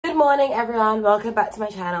morning everyone, welcome back to my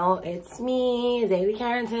channel. It's me, Daily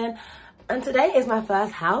Carrington, and today is my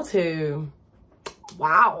first how-to.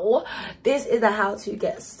 Wow, this is a how to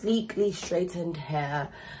get sleekly straightened hair,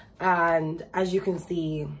 and as you can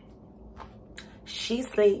see, she's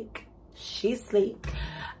sleek,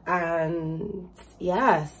 and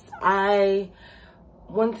yes, I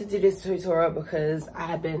wanted to do this tutorial because I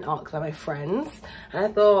had been asked by my friends, and I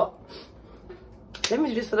thought, let me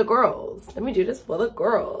do this for the girls. Yeah, let me do this for the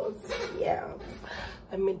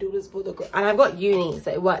girls. And I've got uni,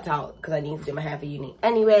 so it worked out because I need to do my hair for uni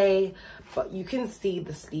anyway. But you can see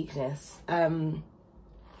the sleekness. I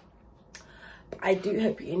do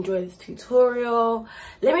hope you enjoy this tutorial.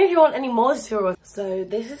 Let me know if you want any more tutorials. So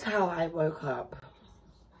this is how I woke up.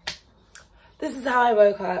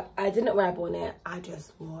 I didn't wear a bonnet. I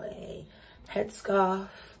just wore a headscarf,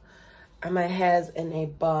 and my hair's in a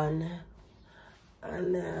bun.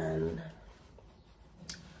 And then,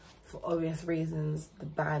 for obvious reasons, the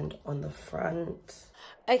band on the front.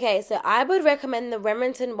 Okay, so I would recommend the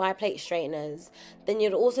Remington wide plate straighteners. Then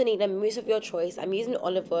you'd also need a mousse of your choice. I'm using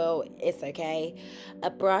olive oil, it's okay.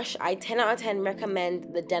 A brush, I 10 out of 10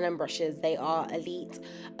 recommend the denim brushes. They are elite.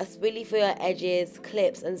 A spoolie for your edges,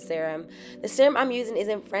 clips, and serum. The serum I'm using is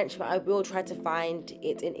in French, but I will try to find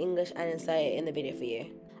it in English and insert it in the video for you.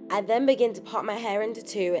 I then begin to part my hair into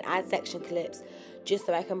two and add section clips, just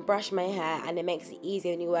so I can brush my hair, and it makes it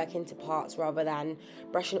easier when you work into parts rather than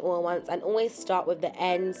brushing all at once. And always start with the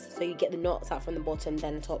ends so you get the knots out from the bottom,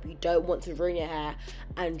 then the top. You don't want to ruin your hair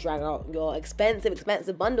and drag out your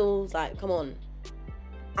expensive bundles, like, come on.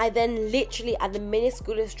 I then literally add the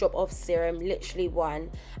minusculous drop of serum, literally one,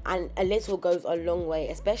 and a little goes a long way,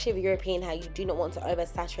 especially with European hair. You do not want to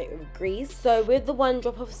oversaturate with grease. So with the one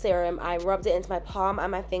drop of serum, I rubbed it into my palm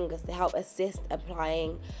and my fingers to help assist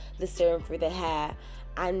applying the serum through the hair.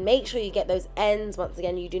 And make sure you get those ends. Once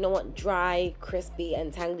again, you do not want dry, crispy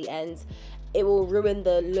and tangly ends. It will ruin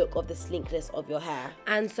the look of the sleekness of your hair.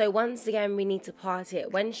 And so once again, we need to part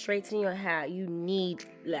it. When straightening your hair, you need,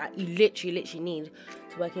 like, you literally need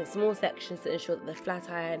to work in small sections to ensure that the flat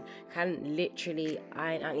iron can literally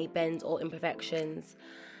iron out any bends or imperfections.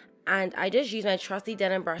 And I just use my trusty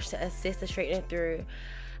denim brush to assist the straightener through.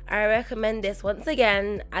 I recommend this once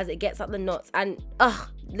again as it gets up the knots, and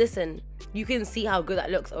listen, you can see how good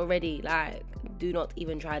that looks already. Like, do not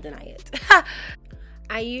even try to deny it.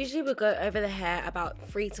 I usually would go over the hair about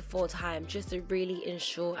 3 to 4 times just to really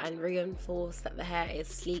ensure and reinforce that the hair is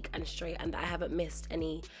sleek and straight and that I haven't missed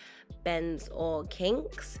any bends or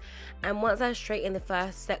kinks. And once I straighten the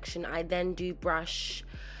first section, I then do brush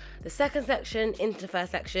the second section into the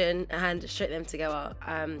first section and straighten them together.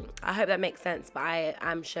 I hope that makes sense, but I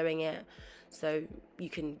am showing it so you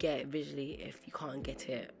can get it visually if you can't get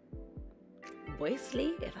it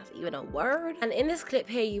voicely, if that's even a word. And in this clip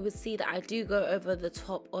here, you would see that I do go over the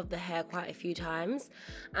top of the hair quite a few times,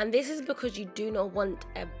 and this is because you do not want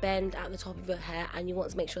a bend at the top of your hair, and you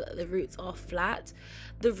want to make sure that the roots are flat.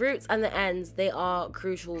 The roots and the ends, they are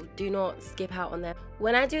crucial. Do not skip out on them.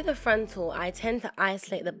 When I do the frontal, I tend to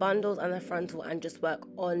isolate the bundles and the frontal and just work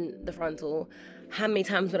on the frontal. How many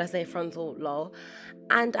times would I say frontal, lol?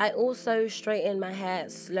 And I also straighten my hair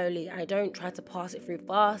slowly. I don't try to pass it through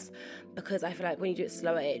fast because I feel like when you do it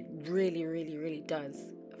slower, it really does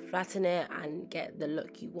flatten it and get the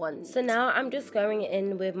look you want. So now I'm just going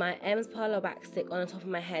in with my M's Parlor wax stick on the top of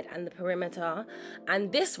my head and the perimeter.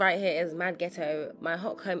 And this right here is mad ghetto. My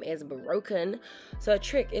hot comb is broken. So a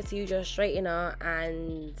trick is to use your straightener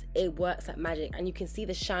and it works like magic. And you can see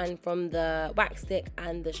the shine from the wax stick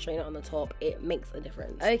and the straightener on the top. It makes a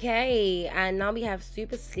difference. Okay, and now we have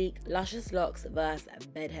super sleek, luscious locks versus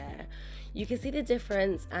bed hair. You can see the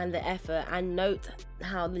difference and the effort, and note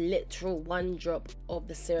how the literal one drop of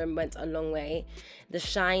the serum went a long way. The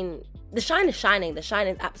shine is shining. The shine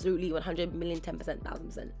is absolutely 100 million, 10%,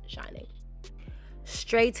 1000% shining.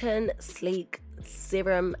 Straighten, sleek,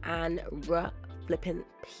 serum, and flippin'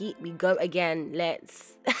 peat. We go again.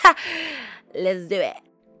 Let's do it.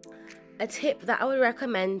 A tip that I would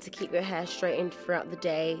recommend to keep your hair straightened throughout the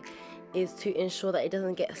day is to ensure that it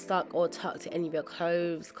doesn't get stuck or tucked to any of your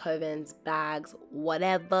clothes, covens, bags,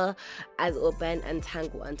 whatever, as it will bend and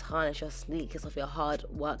tangle and tarnish your sleekness of your hard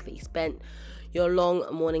work that you spent your long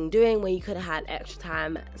morning doing when you could have had extra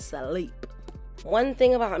time sleep. One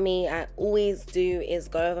thing about me I always do is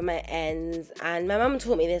go over my ends, and my mum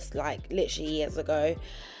taught me this like literally years ago.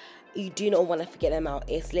 You do not want to forget them out.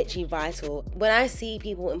 It's literally vital. When I see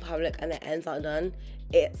people in public and their ends aren't done,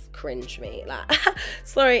 it's cringe me. Like,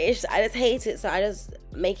 sorry, I just hate it. So I just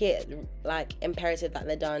make it like imperative that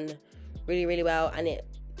they're done really well, and it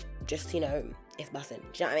just, you know, it's busting.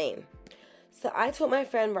 Do you know what I mean? So I taught my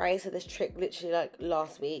friend Marisa this trick literally like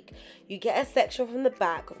last week. You get a section from the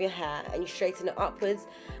back of your hair and you straighten it upwards,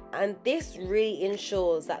 and this really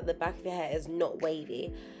ensures that the back of your hair is not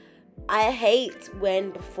wavy. I hate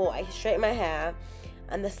when before I straighten my hair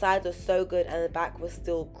and the sides were so good and the back was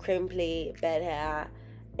still crimply, bed hair.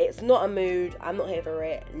 It's not a mood. I'm not here for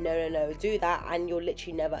it. No. Do that and you'll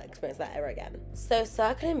literally never experience that ever again. So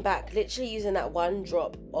circling back, literally using that one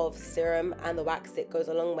drop of serum and the wax stick goes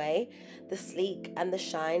a long way. The sleek and the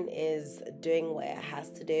shine is doing what it has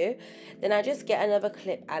to do. Then I just get another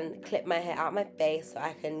clip and clip my hair out my face so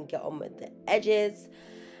I can get on with the edges.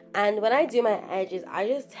 And when I do my edges, I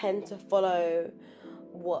just tend to follow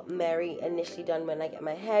what Mary initially done when I get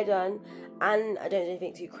my hair done, and I don't do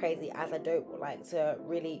anything too crazy, as I don't like to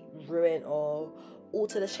really ruin or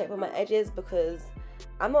alter the shape of my edges because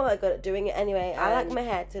I'm not that good at doing it anyway. I like my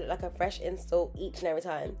hair to look like a fresh install each and every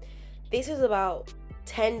time. This is about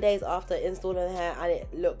 10 days after installing the hair and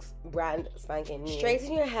it looks brand spanking new.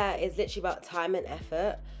 Straightening your hair is literally about time and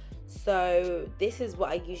effort, so this is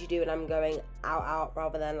what I usually do when I'm going out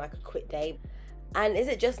rather than like a quick day. And is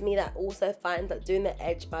it just me that also finds that doing the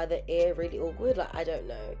edge by the ear really awkward? Like, I don't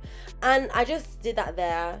know. And I just did that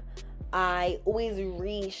there. I always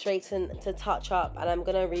re-straighten to touch up, and I'm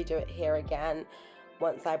gonna redo it here again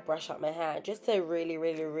once I brush up my hair, just to really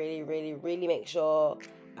make sure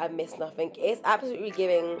I miss nothing. It's absolutely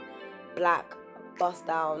giving black, bust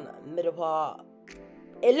down, middle part.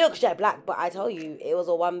 It looks jet black, but I tell you, it was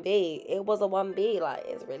a 1B. It was a 1B. Like,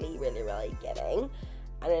 it's really giving.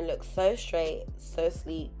 And it looks so straight, so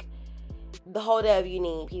sleek. The whole day of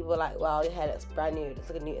uni, people were like, wow, your hair looks brand new. It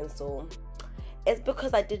looks like a new install. It's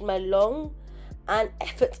because I did my long and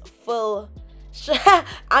effortful...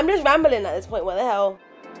 I'm just rambling at this point. What the hell?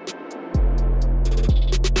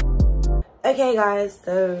 Okay, guys.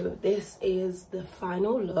 So this is the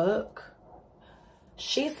final look.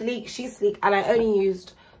 She's sleek. And I only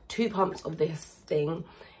used 2 pumps of this thing.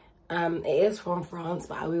 It is from France,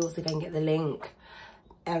 but I will also go and get the link.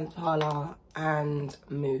 And Parla and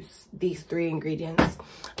mousse, these 3 ingredients,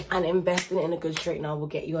 and investing in a good straightener will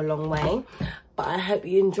get you a long way. But I hope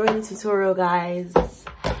you enjoyed the tutorial, guys.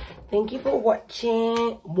 Thank you for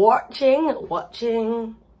watching.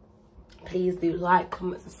 Please do like,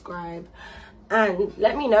 comment, subscribe, and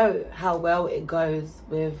let me know how well it goes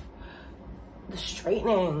with the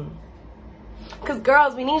straightening. Because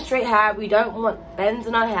girls, we need straight hair. We don't want bends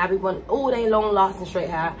in our hair. We want all day long lasting straight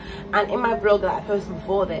hair. And in my vlog that I posted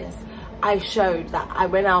before this, I showed that I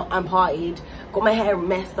went out and partied, got my hair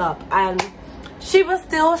messed up, and she was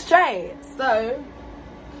still straight. So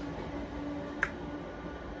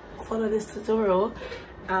follow this tutorial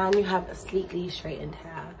and you have a sleekly straightened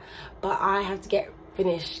hair. But I have to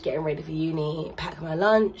finish getting ready for uni, pack my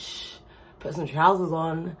lunch, put some trousers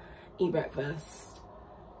on, eat breakfast.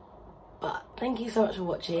 But thank you so much for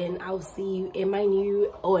watching. I will see you in my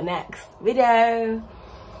new or next video.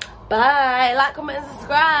 Bye. Like, comment, and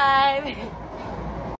subscribe.